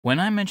When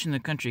I mention the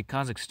country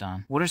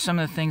Kazakhstan, what are some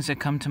of the things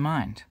that come to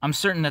mind? I'm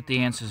certain that the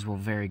answers will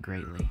vary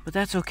greatly, but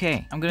that's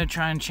okay. I'm going to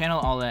try and channel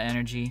all that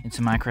energy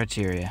into my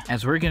criteria,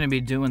 as we're going to be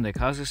doing the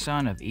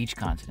Kazakhstan of each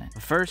continent.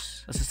 But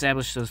first, let's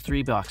establish those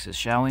three boxes,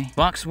 shall we?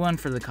 Box 1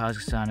 for the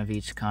Kazakhstan of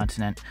each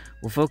continent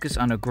will focus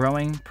on a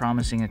growing,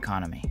 promising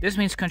economy. This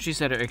means countries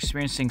that are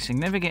experiencing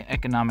significant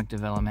economic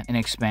development and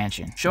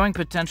expansion, showing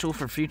potential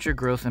for future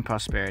growth and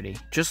prosperity.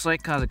 Just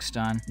like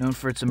Kazakhstan, known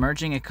for its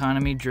emerging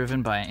economy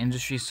driven by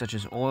industries such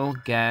as oil,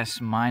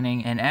 gas,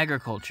 mining, and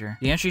agriculture,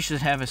 the entry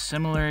should have a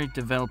similar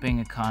developing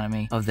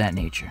economy of that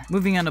nature.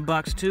 Moving on to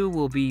box 2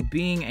 will be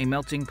being a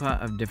melting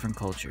pot of different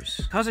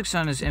cultures.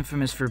 Kazakhstan is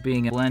infamous for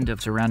being a blend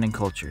of surrounding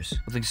cultures,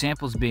 with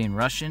examples being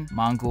Russian,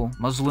 Mongol,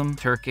 Muslim,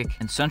 Turkic,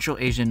 and Central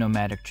Asian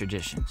nomadic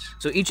traditions.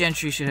 So each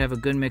entry should have a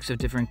good mix of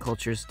different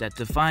cultures that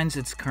defines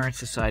its current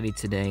society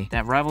today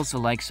that rivals the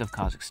likes of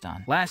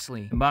Kazakhstan.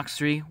 Lastly, in box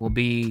 3 will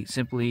be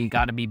simply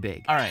gotta be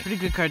big. Alright, pretty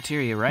good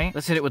criteria, right?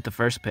 Let's hit it with the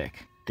first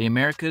pick. The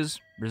Americas,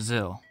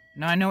 Brazil.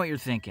 Now I know what you're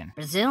thinking.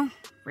 Brazil?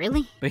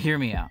 Really? But hear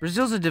me out.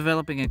 Brazil's a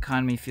developing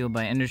economy fueled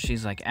by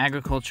industries like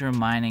agriculture,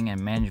 mining,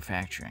 and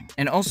manufacturing.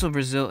 And also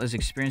Brazil is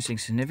experiencing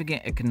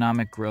significant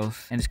economic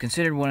growth and is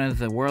considered one of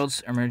the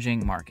world's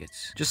emerging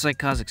markets, just like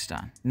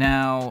Kazakhstan.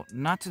 Now,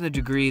 not to the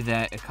degree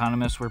that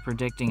economists were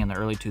predicting in the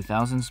early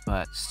 2000s,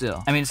 but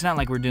still. I mean, it's not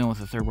like we're dealing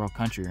with a third world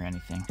country or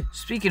anything.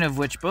 Speaking of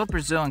which, both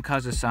Brazil and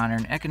Kazakhstan are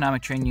in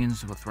economic trade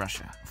unions with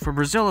Russia. For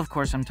Brazil, of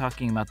course, I'm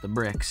talking about the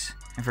BRICS.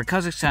 And for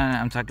Kazakhstan,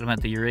 I'm talking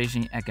about the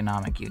Eurasian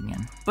Economic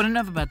Union. But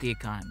enough about the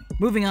economy.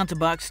 Moving on to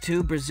box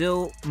 2,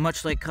 Brazil,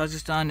 much like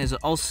Kazakhstan, is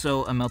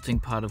also a melting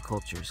pot of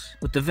cultures,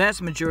 with the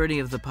vast majority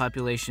of the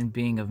population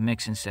being of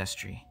mixed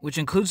ancestry, which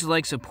includes the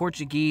likes of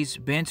Portuguese,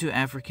 Bantu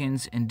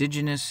Africans,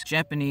 Indigenous,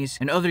 Japanese,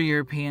 and other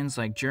Europeans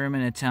like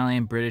German,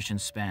 Italian, British, and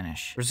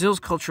Spanish. Brazil's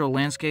cultural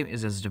landscape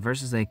is as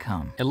diverse as they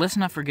come. And let's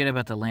not forget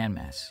about the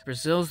landmass.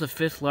 Brazil is the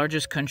 5th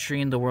largest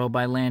country in the world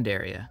by land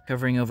area,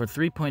 covering over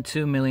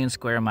 3.2 million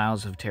square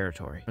miles of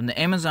territory. From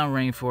the Amazon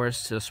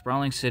rainforest to the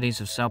sprawling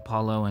cities of Sao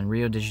Paulo and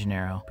Rio de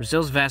Janeiro,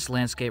 Brazil's vast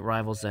landscape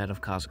rivals that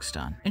of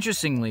Kazakhstan.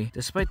 Interestingly,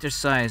 despite their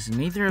size,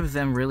 neither of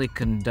them really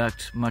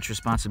conduct much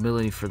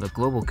responsibility for the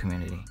global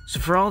community. So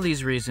for all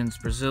these reasons,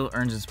 Brazil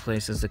earns its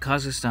place as the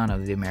Kazakhstan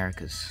of the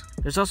Americas.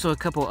 There's also a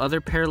couple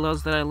other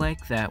parallels that I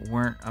like that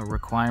weren't a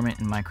requirement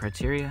in my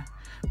criteria,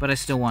 but I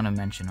still want to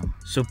mention them.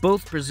 So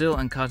both Brazil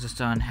and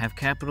Kazakhstan have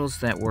capitals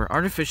that were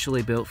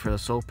artificially built for the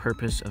sole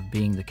purpose of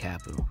being the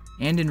capital,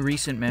 and in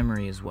recent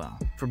memory as well.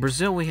 For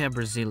Brazil, we have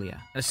Brasilia,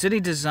 a city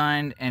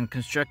designed and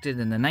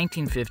constructed in the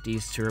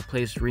 1950s to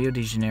replace Rio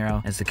de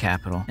Janeiro as the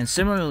capital. And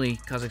similarly,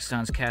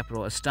 Kazakhstan's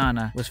capital,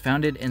 Astana, was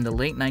founded in the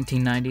late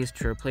 1990s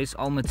to replace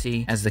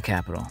Almaty as the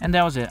capital. And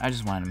that was it. I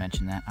just wanted to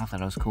mention that. I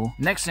thought it was cool.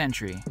 Next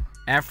entry,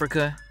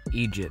 Africa,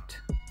 Egypt.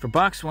 For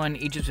box 1,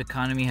 Egypt's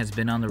economy has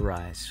been on the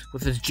rise,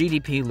 with its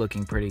GDP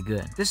looking pretty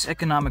good. This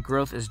economic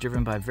growth is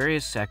driven by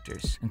various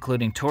sectors,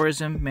 including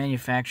tourism,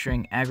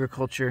 manufacturing,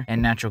 agriculture,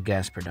 and natural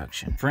gas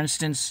production. For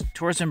instance,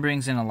 tourism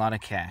brings in a lot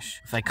of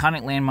cash, with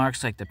iconic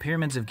landmarks like the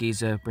Pyramids of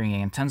Giza bringing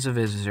in tons of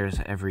visitors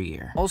every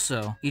year.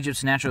 Also,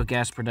 Egypt's natural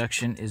gas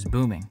production is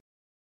booming,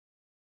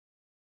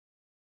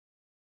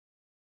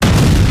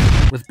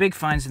 with big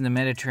finds in the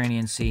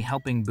Mediterranean Sea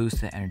helping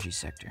boost the energy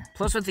sector.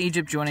 Plus, with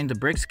Egypt joining the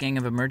BRICS gang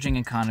of emerging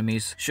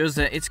economies, shows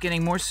that it's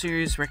getting more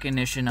serious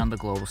recognition on the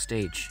global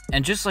stage.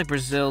 And just like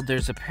Brazil,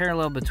 there's a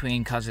parallel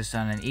between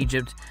Kazakhstan and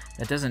Egypt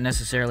that doesn't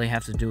necessarily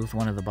have to do with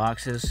one of the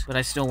boxes, but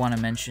I still want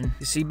to mention.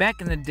 You see, back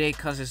in the day,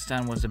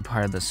 Kazakhstan was a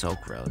part of the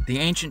Silk Road, the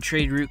ancient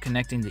trade route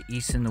connecting the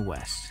East and the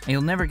West. And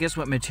you'll never guess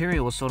what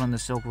material was sold on the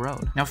Silk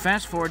Road. Now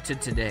fast forward to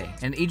today,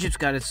 and Egypt's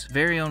got its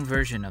very own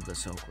version of the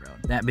Silk Road,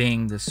 that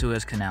being the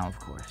Suez Canal, of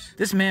course.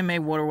 This man-made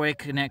waterway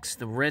connects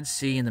the Red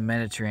Sea and the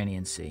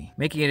Mediterranean Sea,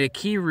 making it a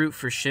key route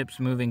for ships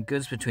moving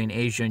goods between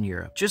Asia and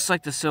Europe, just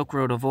like the Silk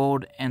Road of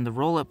old and the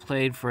role it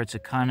played for its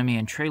economy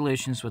and trade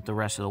relations with the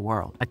rest of the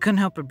world. I couldn't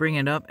help but bring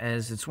it up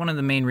as it's one of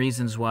the main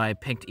reasons why I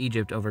picked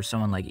Egypt over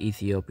someone like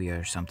Ethiopia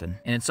or something.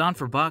 And it's on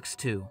for box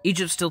 2.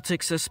 Egypt still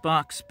ticks this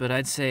box, but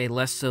I'd say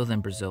less so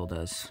than Brazil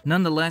does.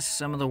 Nonetheless,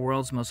 some of the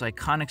world's most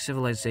iconic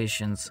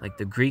civilizations like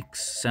the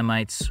Greeks,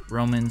 Semites,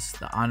 Romans,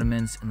 the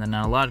Ottomans, and the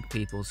Nilotic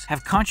peoples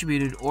have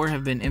contributed or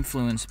have been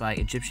influenced by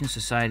Egyptian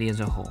society as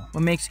a whole.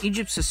 What makes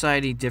Egypt's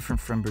society different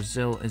from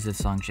Brazil is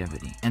its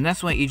longevity, and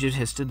that's why Egypt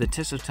has stood the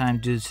test of time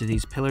due to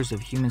these pillars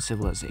of human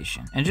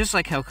civilization. And just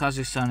like how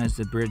Kazakhstan is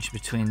the bridge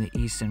between the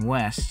East and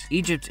West,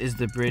 Egypt is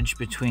the bridge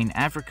between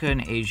Africa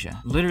and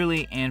Asia,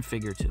 literally and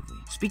figuratively.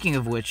 Speaking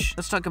of which,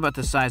 let's talk about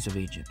the size of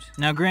Egypt.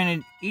 Now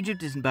granted,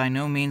 Egypt is by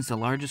no means the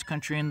largest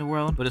country in the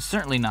world, but it's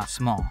certainly not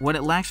small. What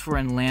it lacks for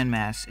in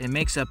landmass, it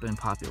makes up in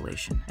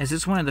population, as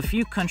it's one of the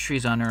few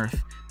countries on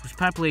Earth whose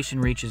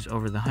population reaches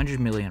over the 100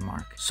 million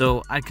mark.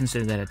 So I'd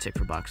consider that a tick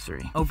for box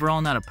 3.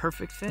 Overall, not a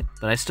perfect fit,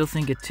 but I still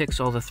think it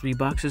ticks all the 3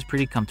 boxes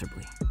pretty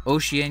comfortably.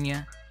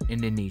 Oceania,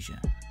 Indonesia.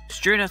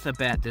 Straight off the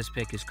bat, this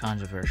pick is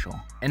controversial.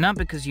 And not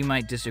because you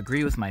might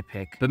disagree with my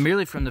pick, but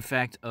merely from the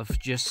fact of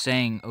just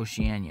saying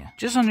Oceania.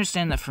 Just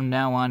understand that from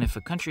now on, if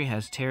a country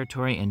has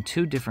territory in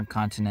 2 different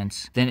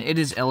continents, then it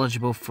is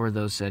eligible for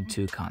those said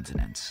 2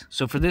 continents.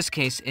 So for this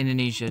case,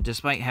 Indonesia,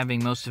 despite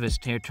having most of its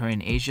territory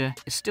in Asia,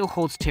 it still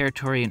holds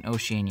territory in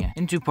Oceania,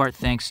 in 2 part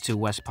thanks to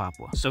West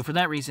Papua. So for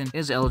that reason, it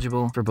is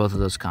eligible for both of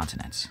those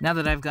continents. Now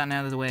that I've gotten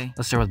out of the way,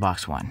 let's start with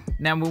box 1.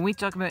 Now when we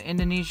talk about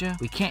Indonesia,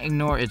 we can't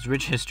ignore its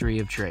rich history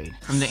of trade.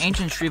 From the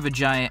ancient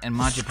Srivijaya and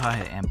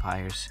Majapahit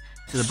empires,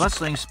 to the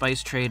bustling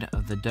spice trade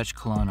of the Dutch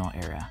colonial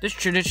era. This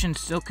tradition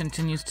still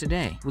continues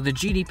today, with the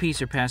GDP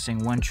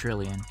surpassing 1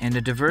 trillion and a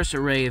diverse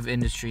array of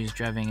industries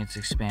driving its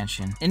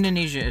expansion.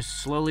 Indonesia is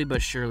slowly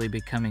but surely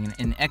becoming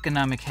an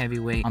economic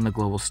heavyweight on the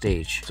global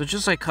stage. So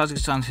just like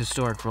Kazakhstan's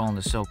historic role in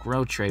the Silk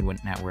Road trade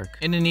network,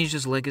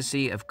 Indonesia's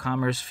legacy of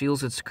commerce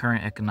fuels its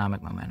current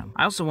economic momentum.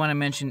 I also want to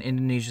mention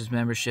Indonesia's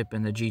membership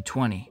in the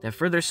G20 that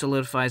further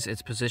solidifies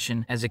its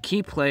position as a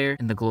key player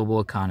in the global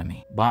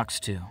economy. Box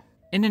 2.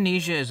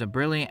 Indonesia is a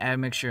brilliant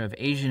admixture of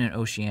Asian and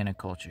Oceanic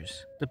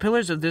cultures. The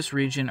pillars of this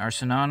region are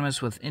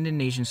synonymous with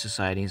Indonesian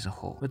society as a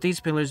whole, with these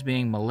pillars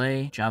being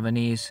Malay,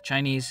 Javanese,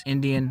 Chinese,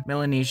 Indian,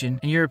 Melanesian,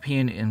 and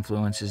European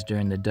influences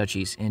during the Dutch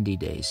East Indie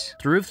days.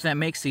 The roof that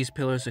makes these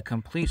pillars a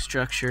complete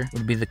structure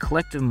would be the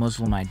collective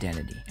Muslim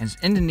identity, as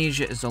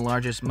Indonesia is the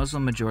largest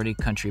Muslim majority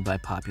country by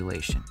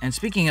population. And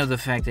speaking of the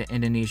fact that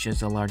Indonesia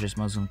is the largest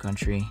Muslim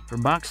country, for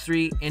box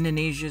 3,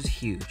 Indonesia is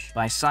huge,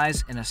 by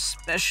size and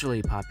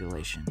especially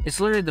population. It's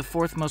literally the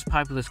 4th most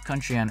populous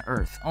country on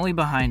Earth, only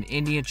behind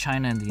India,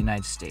 China, and the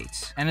United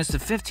States. And it's the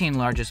 15th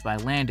largest by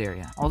land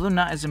area. Although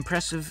not as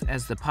impressive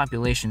as the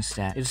population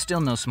stat, it is still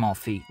no small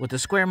feat, with the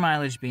square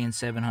mileage being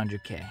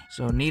 700k.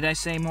 So need I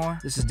say more?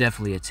 This is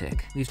definitely a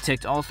tick. We've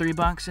ticked all 3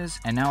 boxes,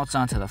 and now it's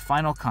on to the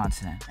final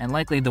continent, and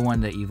likely the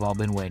one that you've all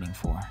been waiting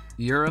for.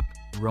 Europe,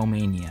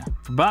 Romania.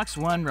 For box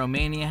 1,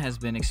 Romania has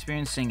been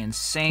experiencing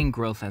insane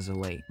growth as of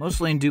late,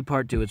 mostly in due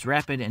part to its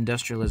rapid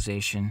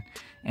industrialization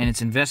and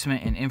its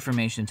investment in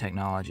information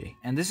technology.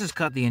 And this has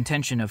caught the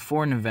attention of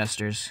foreign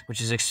investors, which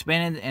has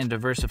expanded and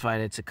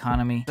diversified its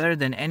economy better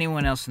than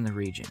anyone else in the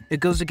region. It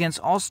goes against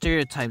all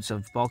stereotypes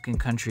of Balkan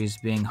countries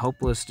being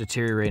hopeless,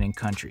 deteriorating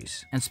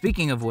countries. And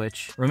speaking of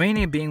which,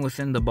 Romania being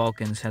within the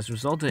Balkans has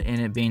resulted in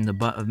it being the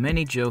butt of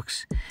many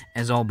jokes,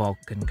 as all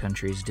Balkan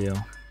countries do.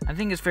 I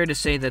think it's fair to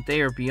say that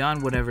they are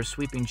beyond whatever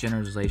sweeping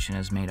generalization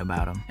is made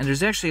about them. And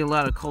there's actually a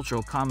lot of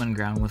cultural common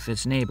ground with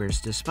its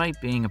neighbors,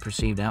 despite being a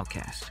perceived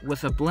outcast.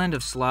 With a blend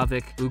of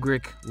Slavic,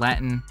 Ugric,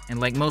 Latin, and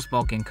like most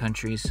Balkan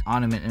countries,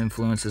 Ottoman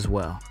influence as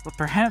well. But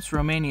perhaps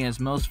Romania is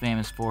most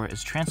famous for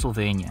is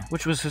Transylvania,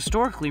 which was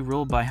historically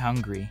ruled by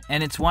Hungary,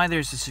 and it's why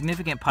there's a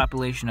significant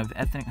population of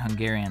ethnic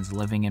Hungarians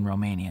living in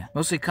Romania,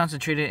 mostly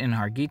concentrated in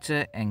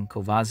Harghita and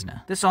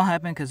Covasna. This all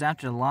happened because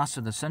after the loss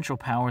of the Central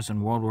Powers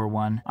in World War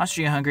I,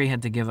 Austria-Hungary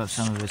had to give up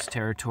some of its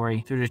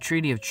territory through the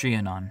Treaty of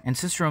Trianon, and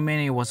since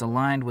Romania was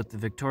aligned with the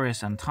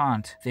victorious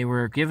Entente, they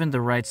were given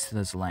the rights to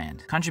this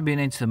land,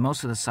 contributing to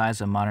most of the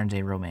size of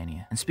modern-day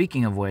Romania. And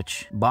speaking of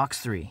which, box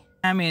 3.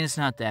 I mean, it's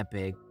not that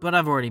big, but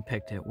I've already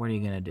picked it. What are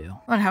you gonna do?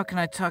 But how can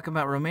I talk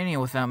about Romania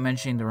without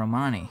mentioning the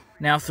Romani?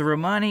 Now, if the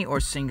Romani, or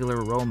singular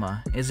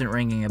Roma, isn't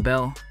ringing a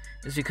bell,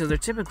 it's because they're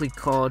typically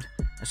called,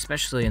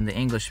 especially in the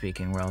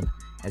English-speaking world,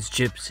 as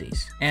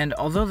gypsies. And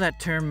although that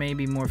term may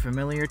be more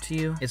familiar to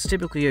you, it's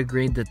typically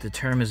agreed that the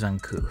term is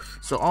uncouth,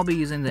 so I'll be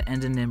using the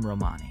endonym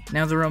Romani.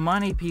 Now, the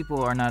Romani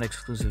people are not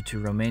exclusive to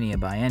Romania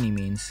by any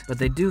means, but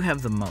they do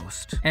have the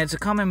most. And it's a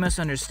common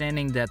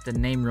misunderstanding that the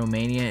name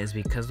Romania is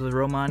because of the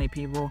Romani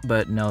people,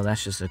 but no,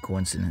 that's just a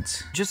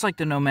coincidence. Just like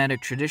the nomadic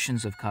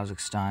traditions of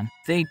Kazakhstan,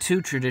 they too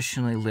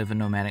traditionally live a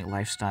nomadic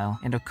lifestyle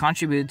and have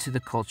contributed to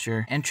the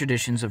culture and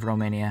traditions of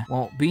Romania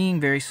while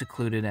being very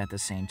secluded at the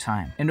same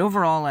time. And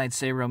overall, I'd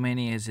say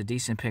Romania is a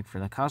decent pick for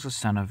the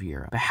Kazakhstan of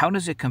Europe, but how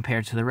does it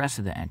compare to the rest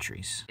of the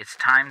entries? It's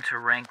time to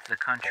rank the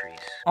countries.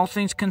 All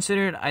things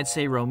considered, I'd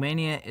say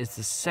Romania is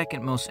the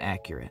 2nd most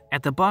accurate.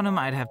 At the bottom,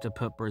 I'd have to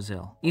put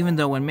Brazil, even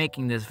though when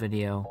making this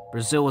video,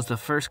 Brazil was the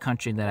first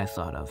country that I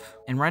thought of.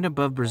 And right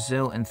above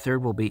Brazil and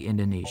 3rd will be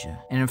Indonesia.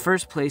 And in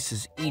 1st place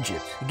is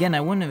Egypt. Again,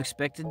 I wouldn't have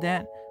expected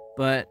that,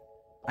 but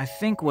I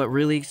think what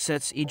really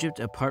sets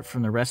Egypt apart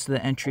from the rest of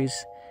the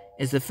entries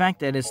is the fact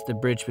that it's the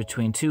bridge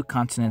between 2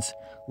 continents,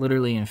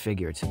 literally and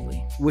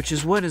figuratively, which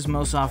is what is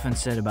most often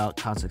said about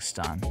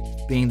Kazakhstan,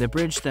 being the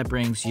bridge that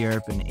brings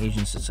Europe and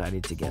Asian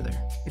society together.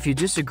 If you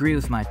disagree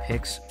with my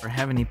picks or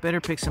have any better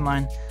picks in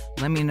mind,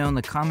 let me know in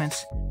the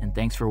comments, and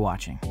thanks for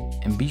watching.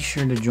 And be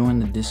sure to join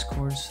the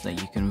Discord so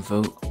that you can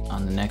vote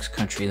on the next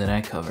country that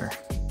I cover.